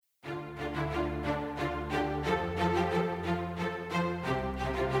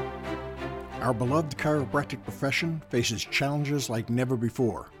Our beloved chiropractic profession faces challenges like never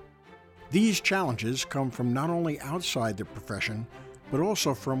before. These challenges come from not only outside the profession, but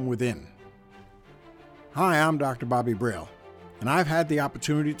also from within. Hi, I'm Dr. Bobby Braille, and I've had the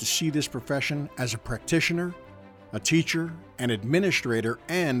opportunity to see this profession as a practitioner, a teacher, an administrator,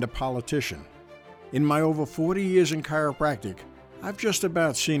 and a politician. In my over 40 years in chiropractic, I've just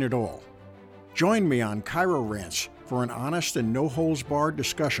about seen it all. Join me on Chiro Rants for an honest and no-holds-barred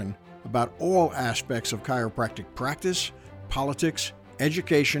discussion about all aspects of chiropractic practice, politics,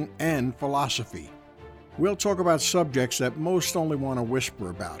 education, and philosophy. We'll talk about subjects that most only want to whisper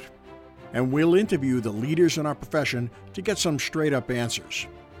about. And we'll interview the leaders in our profession to get some straight-up answers.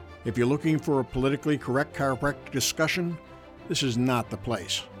 If you're looking for a politically correct chiropractic discussion, this is not the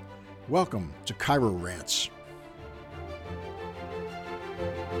place. Welcome to Chiro Rants.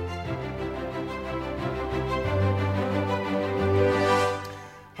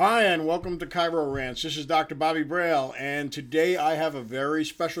 Hi, and welcome to Chiro Rants. This is Dr. Bobby Braille, and today I have a very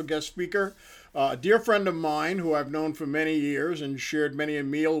special guest speaker, a dear friend of mine who I've known for many years and shared many a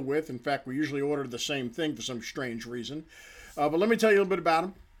meal with. In fact, we usually order the same thing for some strange reason. But let me tell you a little bit about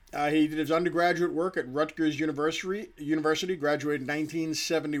him. He did his undergraduate work at Rutgers University, graduated in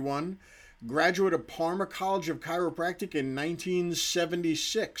 1971, graduate of Parma College of Chiropractic in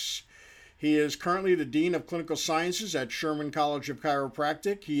 1976. He is currently the Dean of Clinical Sciences at Sherman College of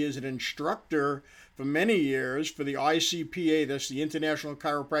Chiropractic. He is an instructor for many years for the ICPA, that's the International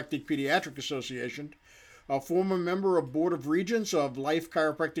Chiropractic Pediatric Association, a former member of Board of Regents of Life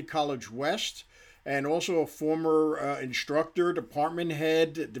Chiropractic College West, and also a former instructor, department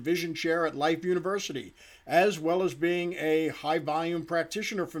head, division chair at Life University, as well as being a high-volume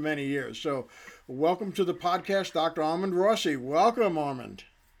practitioner for many years. So welcome to the podcast, Dr. Armand Rossi. Welcome, Armand.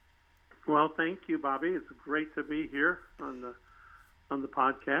 Well, thank you, Bobby. It's great to be here on the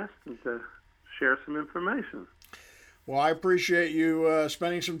podcast and to share some information. Well, I appreciate you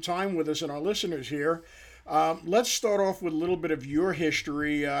spending some time with us and our listeners here. Let's start off with a little bit of your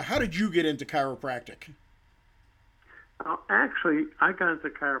history. How did you get into chiropractic? Actually, I got into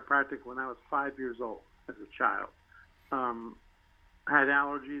chiropractic when I was 5 years old as a child. I had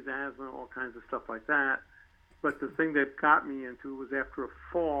allergies, asthma, all kinds of stuff like that. But the thing that got me into it was after a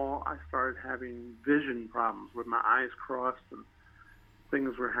fall, I started having vision problems with my eyes crossed and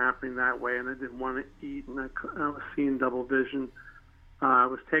things were happening that way, and I didn't want to eat, and I was seeing double vision. I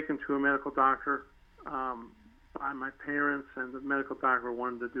was taken to a medical doctor by my parents, and the medical doctor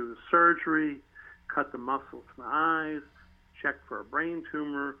wanted to do the surgery, cut the muscles in my eyes, check for a brain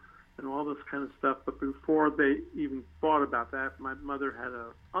tumor, and all this kind of stuff. But before they even thought about that, my mother had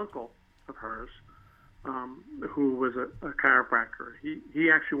an uncle of hers who was a chiropractor. He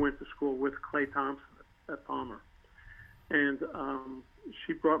actually went to school with Clay Thompson at Palmer. And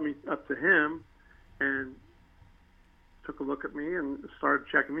she brought me up to him and took a look at me and started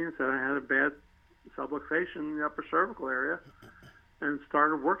checking me and said I had a bad subluxation in the upper cervical area, and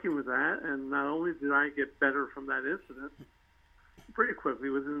started working with that. And not only did I get better from that incident pretty quickly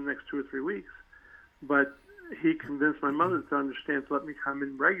within the next 2 or 3 weeks, but he convinced my mother to understand to let me come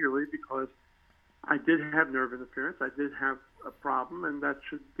in regularly because I did have nerve interference. I did have a problem, and that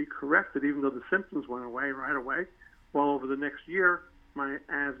should be corrected, even though the symptoms went away right away. Well, over the next year, my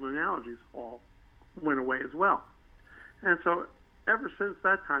asthma and allergies all went away as well. And so ever since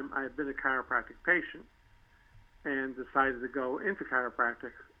that time, I have been a chiropractic patient and decided to go into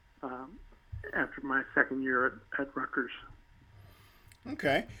chiropractic after my second year at Rutgers.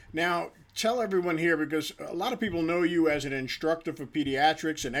 Okay. Now, tell everyone here, because a lot of people know you as an instructor for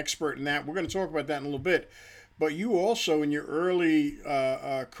pediatrics, an expert in that. We're going to talk about that in a little bit. But you also, in your early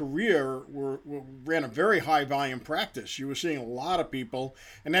career, ran a very high-volume practice. You were seeing a lot of people,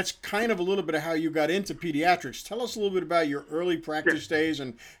 and that's kind of a little bit of how you got into pediatrics. Tell us a little bit about your early practice days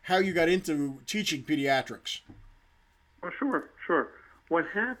and how you got into teaching pediatrics. Well, sure. What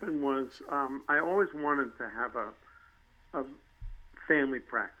happened was I always wanted to have a family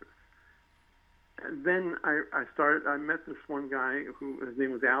practice. And then I met this one guy his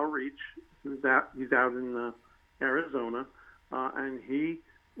name was Al Reach. He's out in Arizona, and he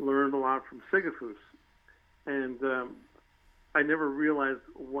learned a lot from Sigafus. And I never realized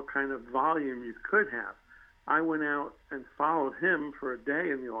what kind of volume you could have. I went out and followed him for a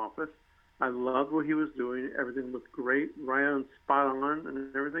day in the office. I loved what he was doing. Everything looked great, right on, spot on,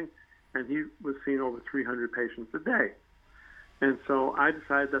 and everything. And he was seeing over 300 patients a day. And so I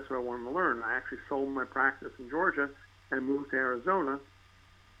decided that's what I wanted to learn. I actually sold my practice in Georgia and moved to Arizona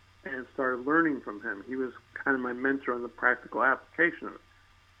and started learning from him. He was kind of my mentor on the practical application of it.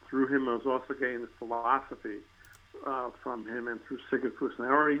 Through him, I was also getting the philosophy from him and through Sigafus. And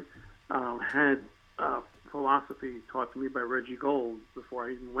I already had philosophy taught to me by Reggie Gold before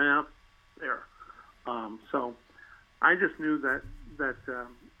I even went out there. So I just knew that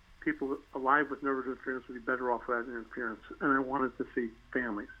people alive with nervous interference would be better off without interference, and I wanted to see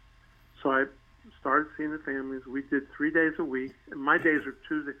families. So I started seeing the families. We did 3 days a week, and my days are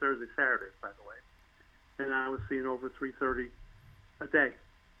Tuesday, Thursday, Saturday, by the way. And I was seeing over 330 a day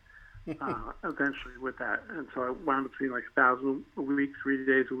eventually with that. And so I wound up seeing like 1,000 a week, 3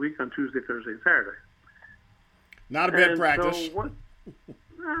 days a week on Tuesday, Thursday, and Saturday. Not a bad practice. So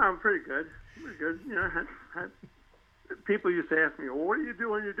I'm pretty good. Pretty good. You know, had people used to ask me, well, what do you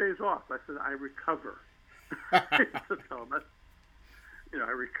do on your days off? I said, I recover. I used to tell them,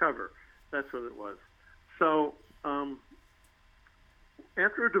 I recover. That's what it was. So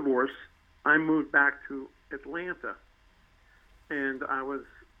after a divorce, I moved back to Atlanta, and I was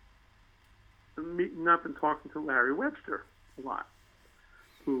meeting up and talking to Larry Webster a lot,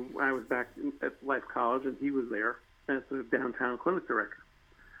 who I was back at Life College, and he was there as the downtown clinic director.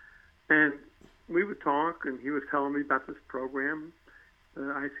 And we would talk, and he was telling me about this program, the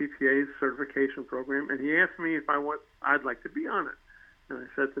ICPA's certification program, and he asked me if I'd like to be on it. And I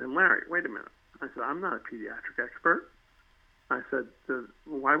said to him, Larry, wait a minute. I said, I'm not a pediatric expert. I said,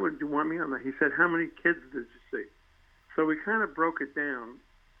 why would you want me on that? He said, how many kids did you see? So we kind of broke it down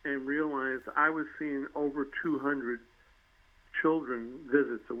and realized I was seeing over 200 children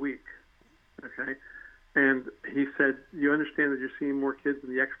visits a week, okay? And he said, you understand that you're seeing more kids than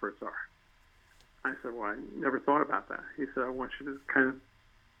the experts are? I said, well, I never thought about that. He said, I want you to kind of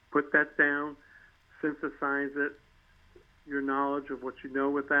put that down, synthesize it, your knowledge of what you know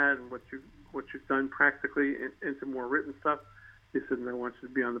with that and what you've done practically into more written stuff. He said, and I want you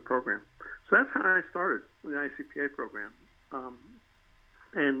to be on the program. So that's how I started the ICPA program.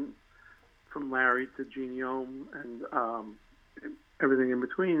 And from Larry to Jeannie Ohm and everything in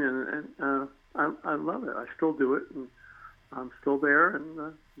between. And I love it. I still do it, and I'm still there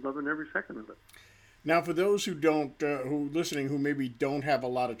and loving every second of it. Now, for those who who listening, who maybe don't have a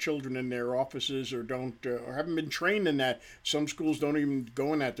lot of children in their offices or or haven't been trained in that, some schools don't even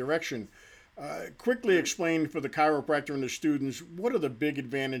go in that direction. Quickly explain for the chiropractor and the students, what are the big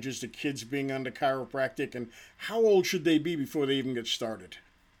advantages to kids being under chiropractic, and how old should they be before they even get started?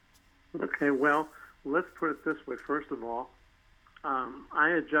 Okay, well, let's put it this way. First of all,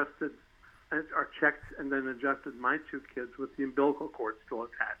 I adjusted, or checked, and then adjusted my two kids with the umbilical cord still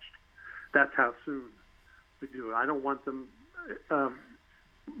attached. That's how soon we do it. I don't want them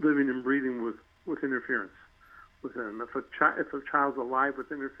living and breathing with interference with them. If a child's alive with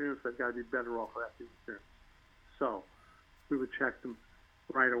interference, they've got to be better off without the interference. So we would check them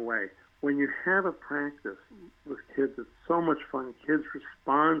right away. When you have a practice with kids, it's so much fun. Kids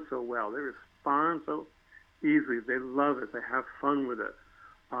respond so well. They respond so easily. They love it. They have fun with it.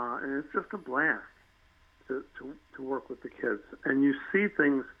 And it's just a blast to work with the kids. And you see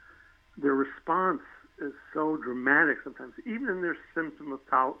things, their response is so dramatic sometimes, even in their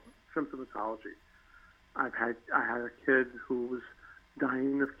symptomatology. I had a kid who was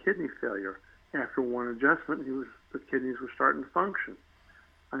dying of kidney failure. After one adjustment, the kidneys were starting to function.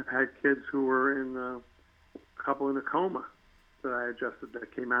 I've had kids who were in a couple in a coma that I adjusted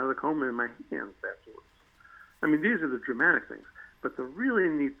that came out of the coma in my hands afterwards. I mean, these are the dramatic things. But the really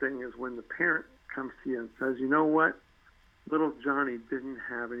neat thing is when the parent comes to you and says, you know what, little Johnny didn't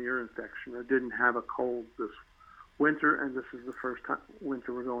have an ear infection or didn't have a cold this winter, and this is the first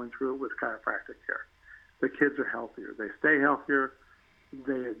winter we're going through it with chiropractic care. The kids are healthier. They stay healthier.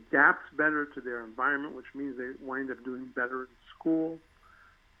 They adapt better to their environment, which means they wind up doing better in school,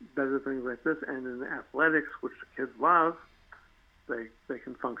 better things like this. And in athletics, which the kids love, they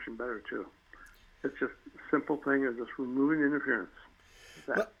can function better too. It's just a simple thing of just removing interference.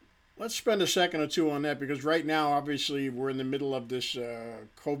 Let's spend a second or two on that, because right now, obviously, we're in the middle of this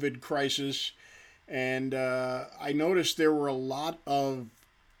COVID crisis. And I noticed there were a lot of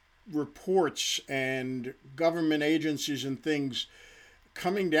reports and government agencies and things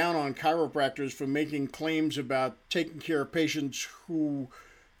coming down on chiropractors for making claims about taking care of patients who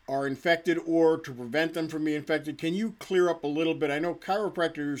are infected or to prevent them from being infected. Can you clear up a little bit? I know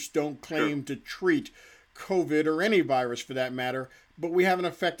chiropractors don't claim to treat COVID or any virus for that matter, but we have an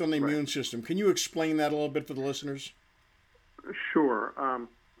effect on the immune system. Can you explain that a little bit for the listeners? Sure.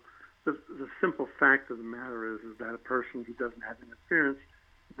 The simple fact of the matter is that a person who doesn't have interference,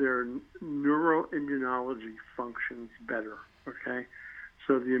 their neuroimmunology functions better, okay?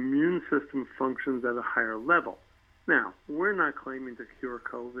 So the immune system functions at a higher level. Now, we're not claiming to cure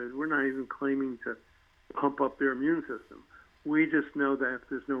COVID. We're not even claiming to pump up their immune system. We just know that if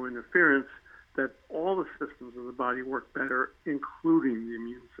there's no interference, that all the systems of the body work better, including the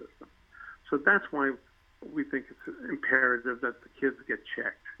immune system. So that's why we think it's imperative that the kids get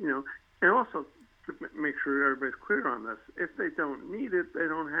checked, and also to make sure everybody's clear on this. If they don't need it, they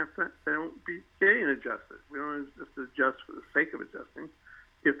don't have to. They don't be getting adjusted. We don't just adjust for the sake of adjusting.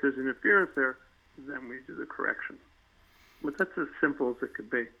 If there's interference there, then we do the correction. But that's as simple as it could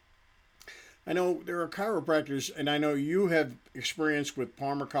be. I know there are chiropractors, and I know you have experience with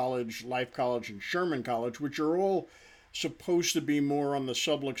Palmer College, Life College, and Sherman College, which are all supposed to be more on the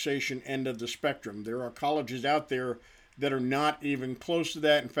subluxation end of the spectrum. There are colleges out there that are not even close to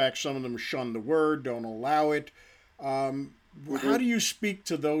that. In fact, some of them shun the word, don't allow it. How do you speak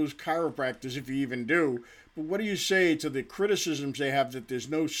to those chiropractors, if you even do? But what do you say to the criticisms they have that there's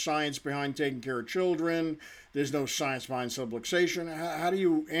no science behind taking care of children, there's no science behind subluxation? How do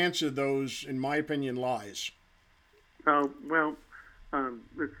you answer those, in my opinion, lies? It's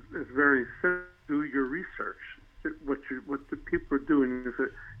very simple. Do your research. What the people are doing is a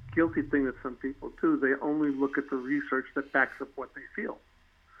guilty thing that some people do. They only look at the research that backs up what they feel.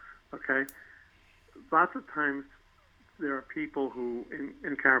 Okay? Lots of times there are people who,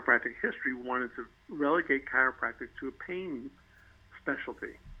 in chiropractic history, wanted to relegate chiropractic to a pain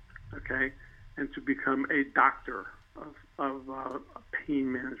specialty, okay, and to become a doctor of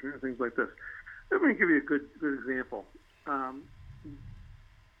pain management and things like this. Let me give you a good example.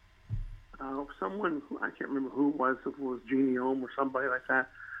 Someone, I can't remember who it was, if it was Jeannie Ohm or somebody like that,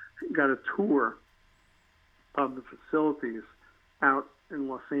 got a tour of the facilities out in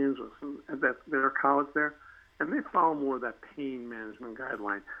Los Angeles, and at their college there, and they follow more of that pain management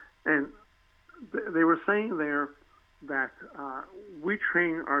guideline. And they were saying there that we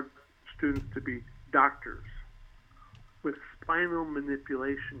train our students to be doctors with spinal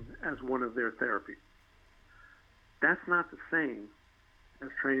manipulation as one of their therapies. That's not the same as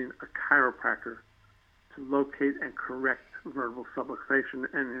training a chiropractor to locate and correct vertebral subluxation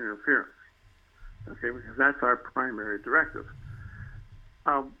and interference. Okay, because that's our primary directive.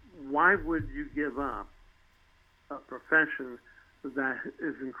 Why would you give up a profession that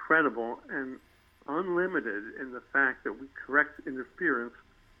is incredible and unlimited in the fact that we correct interference,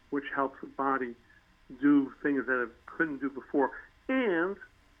 which helps the body do things that it couldn't do before, and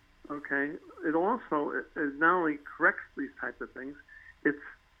it also it not only corrects these types of things, it's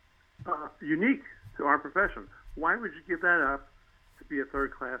unique to our profession. Why would you give that up to be a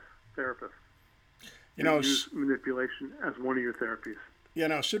third-class therapist? Use manipulation as one of your therapies.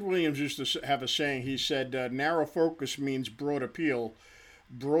 Sid Williams used to have a saying. He said, narrow focus means broad appeal.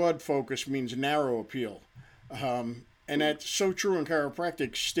 Broad focus means narrow appeal. And that's so true in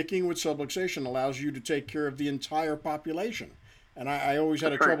chiropractic. Sticking with subluxation allows you to take care of the entire population. And I always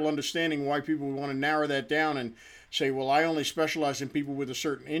had trouble understanding why people would want to narrow that down and say, well, I only specialize in people with a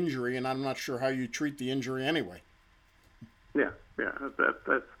certain injury, and I'm not sure how you treat the injury anyway. Yeah,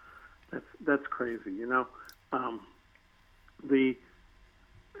 that's crazy.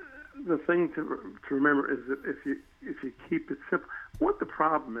 The thing to remember is that if you keep it simple, what the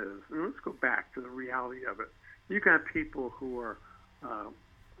problem is, and let's go back to the reality of it. You got people who are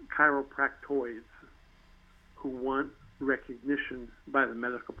chiropractoids who want recognition by the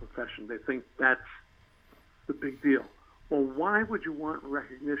medical profession. They think that's the big deal. Well, why would you want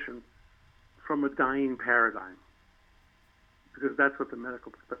recognition from a dying paradigm? Because that's what the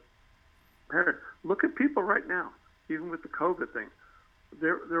medical profession. Look at people right now, even with the COVID thing.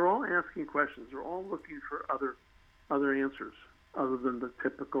 They're all asking questions. They're all looking for other answers other than the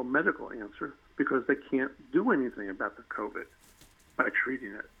typical medical answer because they can't do anything about the COVID by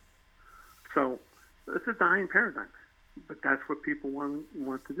treating it. So it's a dying paradigm. But that's what people want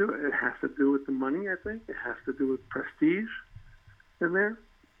to do. It has to do with the money, I think. It has to do with prestige in there.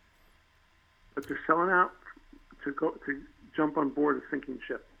 But they're selling out to jump on board a sinking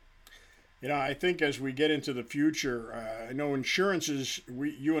ship. I think as we get into the future, I know insurances,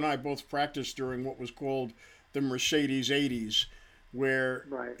 you and I both practiced during what was called the Mercedes 80s, where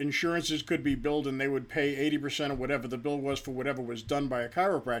insurances could be billed and they would pay 80% of whatever the bill was for whatever was done by a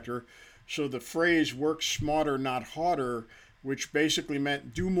chiropractor. So the phrase work smarter, not harder, which basically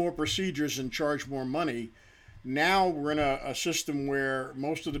meant do more procedures and charge more money. Now we're in a system where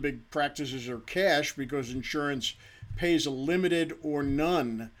most of the big practices are cash because insurance pays a limited or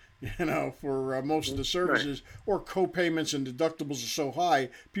none, for most of the services, or co-payments and deductibles are so high,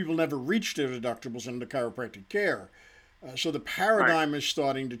 people never reach their deductibles into chiropractic care. So the paradigm is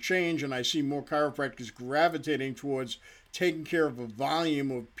starting to change, and I see more chiropractors gravitating towards taking care of a volume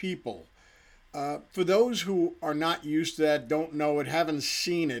of people. For those who are not used to that, don't know it, haven't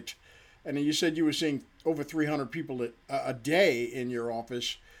seen it, and you said you were seeing over 300 people a day in your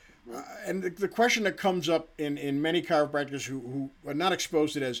office, and the question that comes up in many chiropractors who are not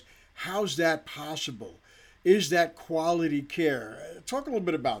exposed to it is, How's that possible? Is that quality care? Talk a little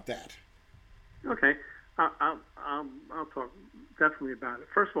bit about that. Okay, I'll talk definitely about it.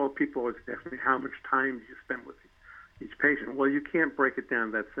 First of all, people always ask me how much time do you spend with each patient. Well, you can't break it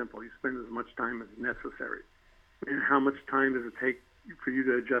down that simple. You spend as much time as necessary. And how much time does it take for you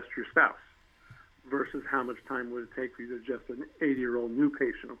to adjust your spouse versus how much time would it take for you to adjust an 80-year-old new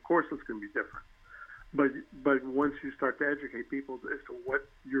patient? Of course, it's going to be different. But once you start to educate people as to what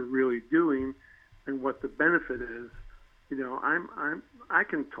you're really doing and what the benefit is, you know, I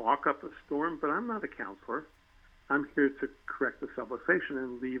can talk up a storm, but I'm not a counselor. I'm here to correct the subluxation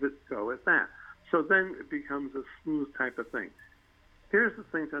and leave it go at that. So then it becomes a smooth type of thing. Here's the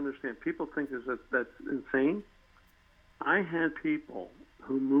thing to understand. People think that's insane. I had people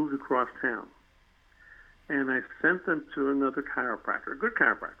who moved across town, and I sent them to another chiropractor, a good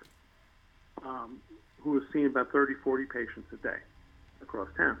chiropractor, who was seeing about 30, 40 patients a day across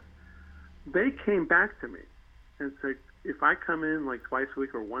town. They came back to me and said, if I come in like twice a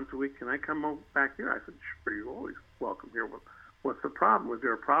week or once a week, can I come back here? I said, sure, you're always welcome here. What's the problem? Was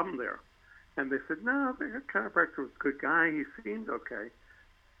there a problem there? And they said, no, the chiropractor was a good guy. He seemed okay.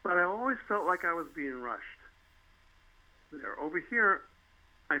 But I always felt like I was being rushed. There. Over here,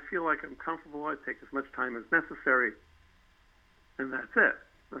 I feel like I'm comfortable. I take as much time as necessary, and that's it.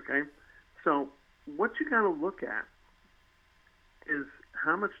 Okay? So what you got to look at is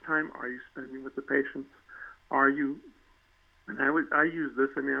how much time are you spending with the patients? Are you, and I use this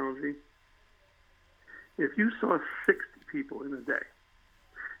analogy, if you saw 60 people in a day,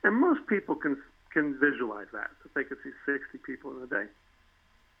 and most people can visualize that they could see 60 people in a day,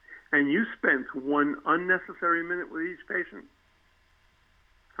 and you spent one unnecessary minute with each patient,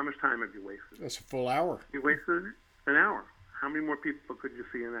 how much time have you wasted? That's a full hour. You wasted an hour. How many more people could you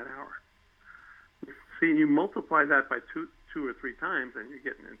see in that hour? See, you multiply that by two or three times, and you're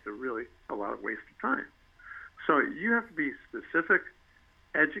getting into really a lot of wasted time. So you have to be specific,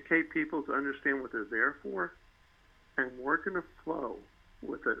 educate people to understand what they're there for, and work in a flow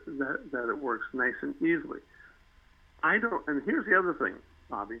with it that it works nice and easily. And here's the other thing,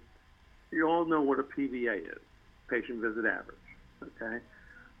 Bobby. You all know what a PVA is, patient visit average. Okay,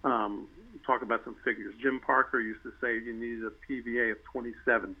 talk about some figures. Jim Parker used to say you needed a PVA of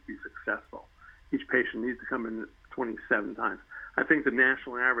 27 to be successful. Each patient needs to come in 27 times. I think the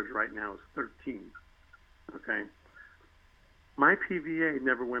national average right now is 13. Okay, my PVA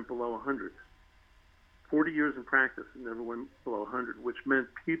never went below 100. 40 years in practice, it never went below 100, which meant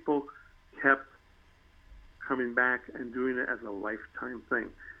people kept coming back and doing it as a lifetime thing.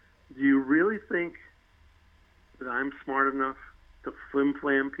 Do you really think that I'm smart enough to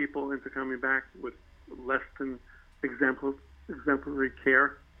flim-flam people into coming back with less than exemplary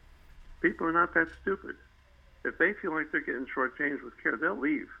care? People are not that stupid. If they feel like they're getting shortchanged with care, they'll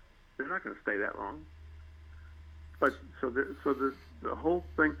leave. They're not going to stay that long. But so the whole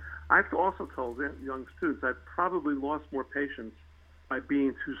thing, I've also told young students I've probably lost more patients by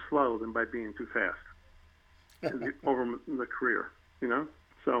being too slow than by being too fast over the career, you know?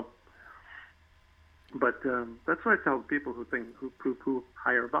 So, but that's what I tell people who poo-poo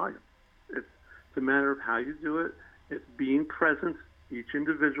higher volume. It's a matter of how you do it. It's being present, each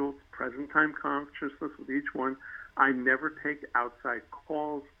individual, present time consciousness with each one. I never take outside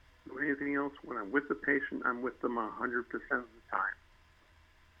calls or anything else. When I'm with the patient, I'm with them 100% of the time.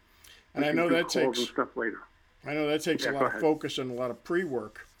 And I know that takes stuff later. I know that takes a lot of focus and a lot of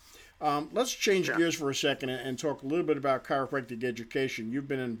pre-work. Let's change gears for a second and talk a little bit about chiropractic education. You've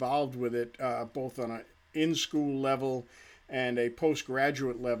been involved with it both on an in-school level and a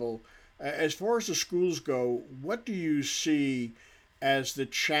postgraduate level. As far as the schools go, what do you see as the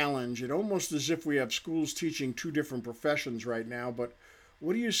challenge? It's almost as if we have schools teaching two different professions right now, but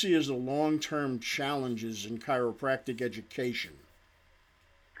what do you see as the long-term challenges in chiropractic education?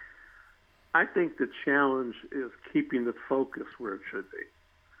 I think the challenge is keeping the focus where it should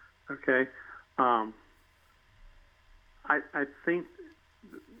be. Okay? I think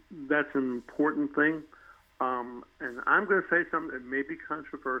that's an important thing. And I'm going to say something that may be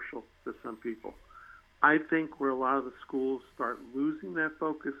controversial to some people. I think where a lot of the schools start losing that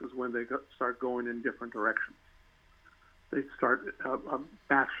focus is when they start going in different directions. They start a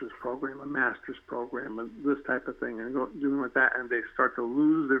bachelor's program, a master's program, and this type of thing, and doing like that, and they start to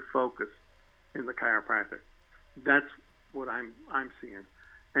lose their focus in the chiropractic. That's what I'm seeing.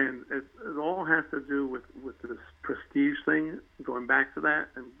 And it all has to do with this prestige thing, going back to that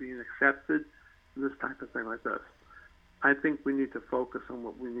and being accepted, this type of thing like this. I think we need to focus on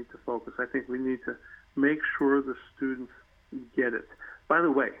what we need to focus. I think we need to make sure the students get it. By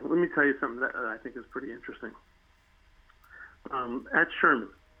the way, let me tell you something that I think is pretty interesting. At Sherman,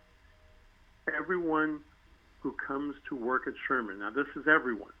 everyone who comes to work at Sherman, now this is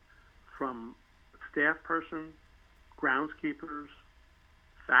everyone, from staff person, groundskeepers,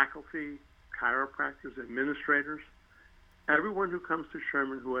 faculty, chiropractors, administrators, everyone who comes to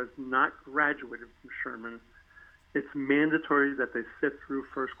Sherman who has not graduated from Sherman, it's mandatory that they sit through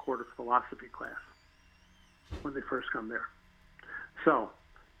first quarter philosophy class when they first come there. So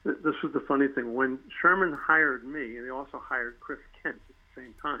this was the funny thing. When Sherman hired me, and they also hired Chris Kent at the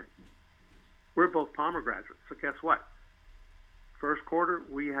same time, we're both Palmer graduates. So guess what? First quarter,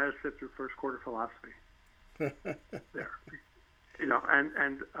 we had to sit through first quarter philosophy there. You know,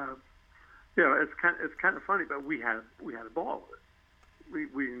 you know, it's kind of funny, but we had a ball with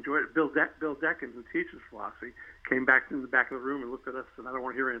it. We enjoyed it. Bill Decken, who teaches philosophy, came back in the back of the room and looked at us and said, "I don't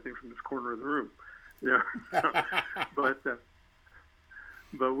want to hear anything from this corner of the room." You know,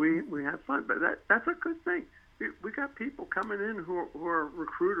 but we had fun. But that's a good thing. We got people coming in who are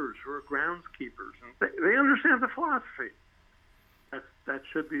recruiters, who are groundskeepers, and they understand the philosophy. That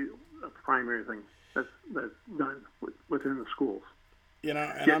should be a primary thing that's done within the schools. You know,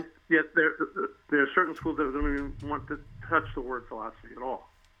 and yet there are certain schools that don't even want to touch the word philosophy at all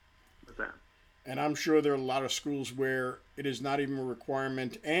with that. And I'm sure there are a lot of schools where it is not even a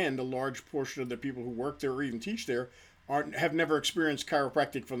requirement, and a large portion of the people who work there or even teach there have never experienced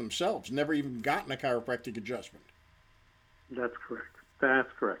chiropractic for themselves, never even gotten a chiropractic adjustment. That's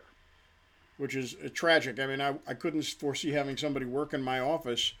correct. Which is tragic. I mean, I couldn't foresee having somebody work in my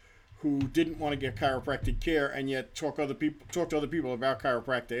office who didn't want to get chiropractic care and yet talk to other people about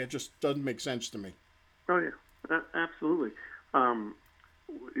chiropractic. It just doesn't make sense to me. Oh yeah, absolutely.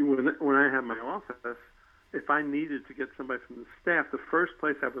 When I have my office, if I needed to get somebody from the staff, the first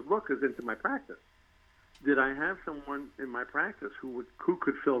place I would look is into my practice. Did I have someone in my practice who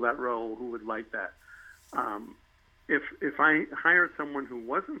could fill that role, who would like that? If I hired someone who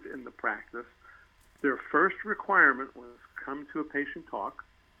wasn't in the practice, their first requirement was come to a patient talk.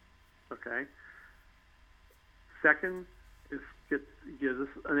 Okay. Second is give us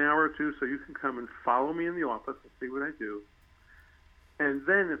an hour or two so you can come and follow me in the office and see what I do. And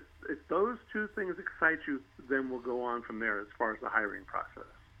then if those two things excite you, then we'll go on from there as far as the hiring process.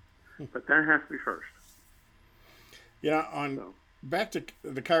 But that has to be first. Back to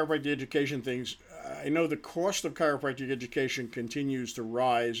the chiropractic education things, I know the cost of chiropractic education continues to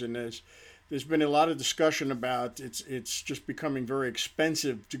rise, and there's been a lot of discussion about it's just becoming very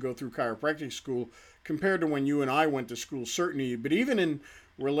expensive to go through chiropractic school compared to when you and I went to school, certainly. But even in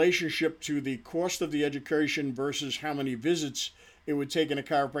relationship to the cost of the education versus how many visits it would take in a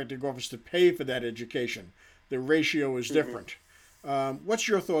chiropractic office to pay for that education, the ratio is different. What's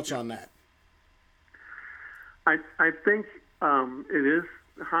your thoughts on that? I think it is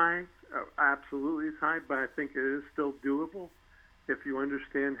high, absolutely it's high, but I think it is still doable if you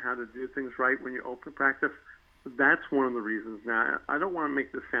understand how to do things right when you open practice. That's one of the reasons. Now, I don't want to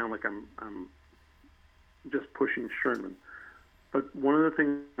make this sound like I'm just pushing Sherman, but one of the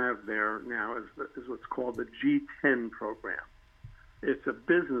things I have there now is what's called the G10 program. It's a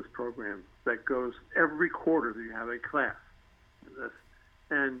business program that goes every quarter that you have a class in this,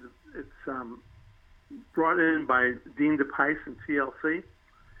 and it's brought in by Dean DePice and TLC.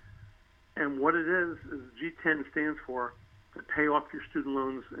 And what it is G10 stands for to pay off your student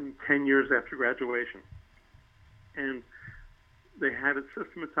loans in 10 years after graduation. And they have it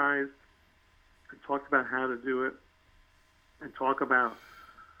systematized and talked about how to do it and talk about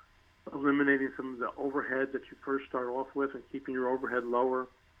eliminating some of the overhead that you first start off with and keeping your overhead lower.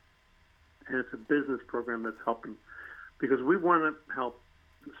 And it's a business program that's helping because we want to help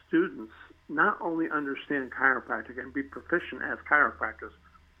the students not only understand chiropractic and be proficient as chiropractors,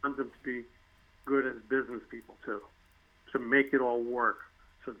 we want them to be good as business people too, to make it all work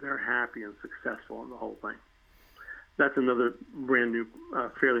so they're happy and successful in the whole thing. That's another brand new,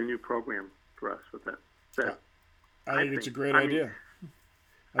 fairly new program for us with that. I think it's a great idea.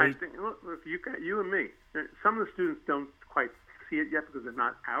 I think, look, if you and me, some of the students don't quite see it yet because they're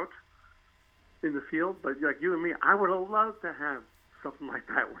not out in the field, but like you and me, I would have loved to have something like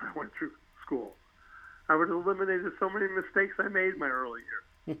that when I went through school. I would have eliminated so many mistakes I made in my early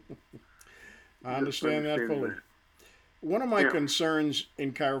years. I understand that fully. One of my concerns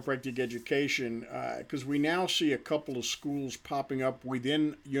in chiropractic education, because we now see a couple of schools popping up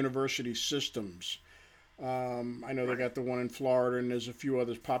within university systems. I know they got the one in Florida, and there's a few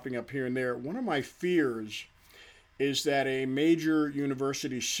others popping up here and there. One of my fears is that a major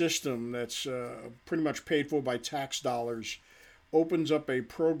university system that's pretty much paid for by tax dollars opens up a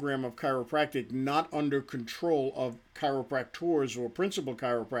program of chiropractic not under control of chiropractors or principal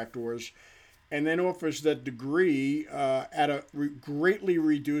chiropractors, and then offers that degree at a greatly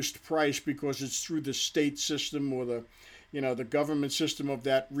reduced price because it's through the state system or the government system of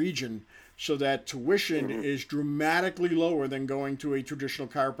that region, so that tuition is dramatically lower than going to a traditional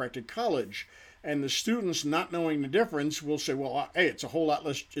chiropractic college. And the students, not knowing the difference, will say, well, hey, it's a whole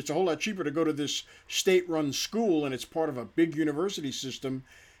lot cheaper to go to this state-run school, and it's part of a big university system,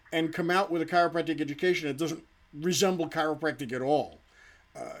 and come out with a chiropractic education that doesn't resemble chiropractic at all.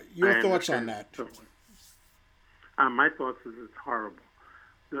 Your thoughts on that? Totally. My thoughts is it's horrible.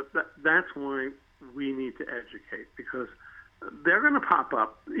 That's why we need to educate, because they're going to pop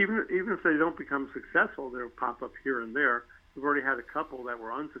up. Even if they don't become successful, they'll pop up here and there. We've already had a couple that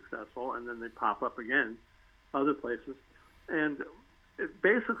were unsuccessful, and then they pop up again other places. And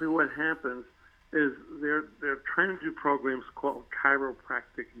basically what happens is they're trying to do programs called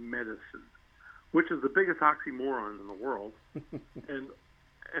chiropractic medicine, which is the biggest oxymoron in the world.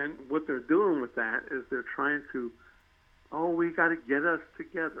 And what they're doing with that is they're trying to, we got to get us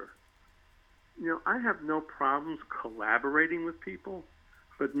together. I have no problems collaborating with people,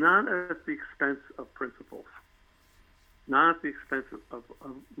 but not at the expense of principles, not at the expense of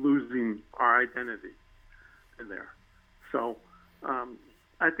losing our identity in there. So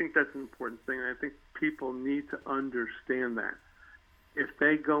I think that's an important thing. I think people need to understand that. If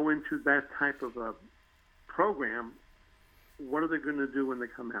they go into that type of a program, what are they going to do when they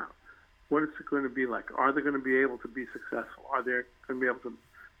come out? What is it going to be like? Are they going to be able to be successful? Are they going to be able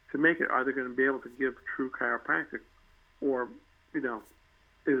to make it? Are they going to be able to give true chiropractic? Or, is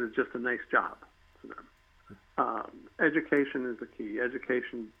it just a nice job for them? Education is the key.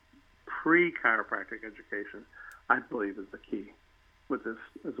 Education, pre-chiropractic education, I believe is the key with this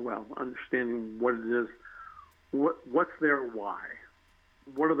as well. Understanding what it is, what's their why?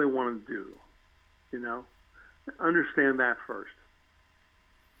 What do they want to do? Understand that first.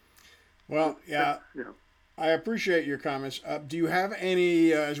 Well, yeah. I appreciate your comments. Do you have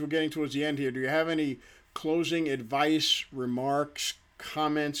any, as we're getting towards the end here, do you have any closing advice, remarks,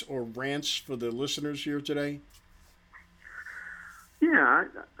 comments, or rants for the listeners here today? Yeah,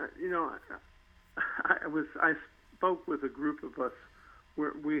 I spoke with a group of us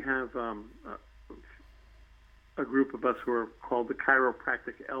where we have a group of us who are called the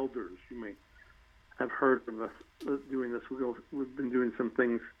Chiropractic Elders. You may have heard of us doing this. We've been doing some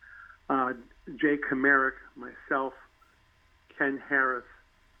things. Jay Kamerick, myself, Ken Harris,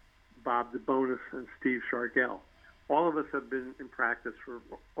 Bob DeBonis, and Steve Shargell. All of us have been in practice for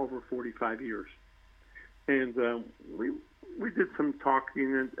over 45 years. And we did some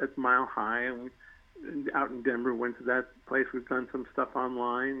talking at Mile High, and out in Denver, went to that place. We've done some stuff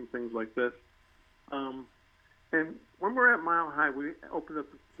online and things like this. And when we're at Mile High, we opened up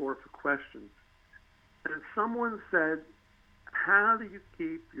the floor for questions. And someone said, how do you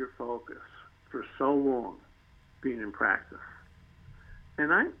keep your focus for so long being in practice? And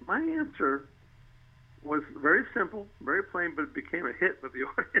my answer was very simple, very plain, but it became a hit with the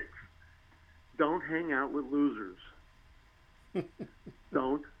audience. Don't hang out with losers.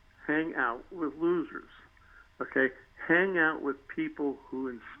 Don't hang out with losers. Okay? Hang out with people who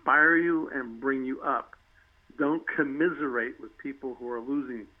inspire you and bring you up. Don't commiserate with people who are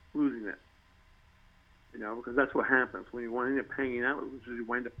losing it. Because that's what happens. When you wind up hanging out with losers, you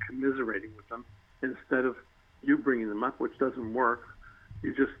wind up commiserating with them instead of you bringing them up, which doesn't work.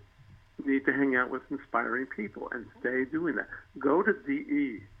 You just need to hang out with inspiring people and stay doing that. Go to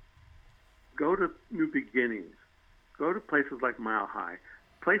DE. Go to New Beginnings. Go to places like Mile High,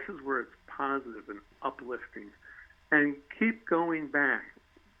 places where it's positive and uplifting, and keep going back.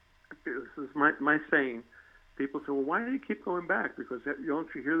 This is my saying. People say, well, why do you keep going back? Because don't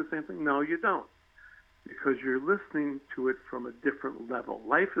you hear the same thing? No, you don't. Because you're listening to it from a different level.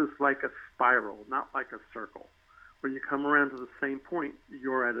 Life is like a spiral, not like a circle. When you come around to the same point,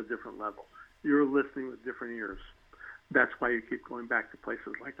 you're at a different level. You're listening with different ears. That's why you keep going back to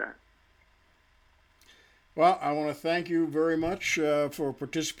places like that. Well, I want to thank you very much for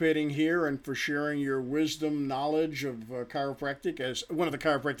participating here and for sharing your wisdom, knowledge of chiropractic, as one of the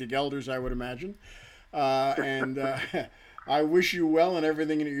chiropractic elders, I would imagine. I wish you well in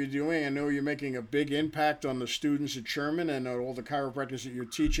everything that you're doing. I know you're making a big impact on the students at Sherman and all the chiropractors that you're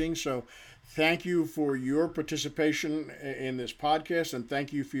teaching. So thank you for your participation in this podcast, and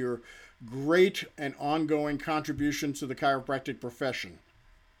thank you for your great and ongoing contribution to the chiropractic profession.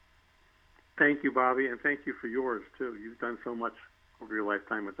 Thank you, Bobby, and thank you for yours, too. You've done so much over your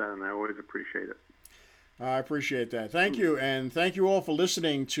lifetime with that, and I always appreciate it. I appreciate that. Thank you, and thank you all for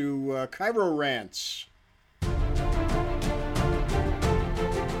listening to Chiro Rants.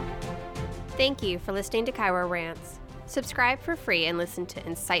 Thank you for listening to Chiro Rants. Subscribe for free and listen to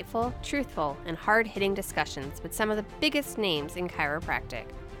insightful, truthful, and hard-hitting discussions with some of the biggest names in chiropractic.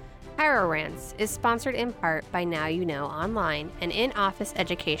 Chiro Rants is sponsored in part by Now You Know online and in-office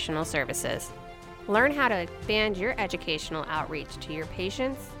educational services. Learn how to expand your educational outreach to your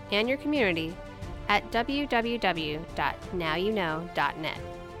patients and your community at www.nowyouknow.net.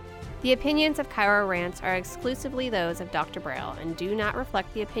 The opinions of Chiro Rants are exclusively those of Dr. Braille and do not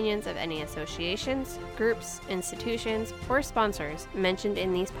reflect the opinions of any associations, groups, institutions, or sponsors mentioned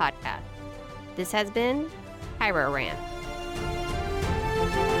in these podcasts. This has been Chiro Rant.